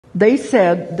They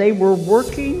said they were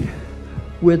working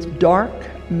with dark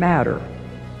matter,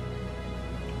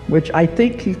 which I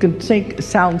think you can think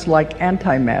sounds like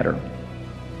antimatter.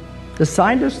 The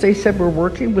scientists, they said, were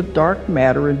working with dark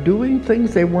matter and doing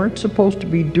things they weren't supposed to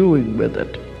be doing with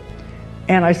it.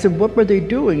 And I said, what were they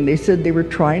doing? They said they were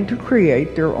trying to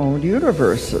create their own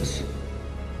universes,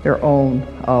 their own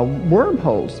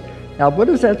wormholes. Now, what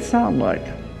does that sound like?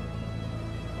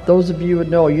 Those of you who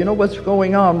know, you know what's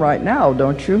going on right now,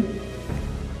 don't you?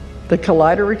 The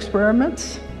collider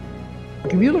experiments.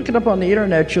 If you look it up on the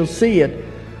internet, you'll see it.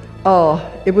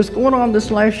 It was going on this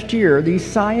last year. These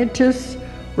scientists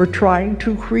were trying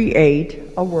to create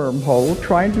a wormhole,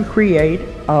 trying to create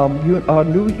a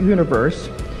new universe.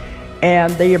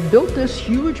 And they have built this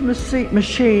huge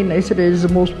machine. They said it is the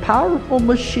most powerful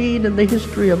machine in the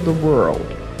history of the world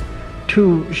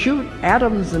to shoot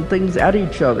atoms and things at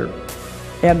each other.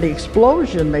 And the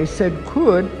explosion, they said,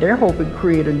 they're hoping,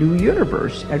 create a new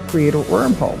universe and create a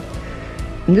wormhole.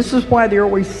 And this is why they're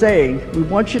always saying, we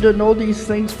want you to know these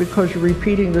things because you're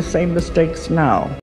repeating the same mistakes now.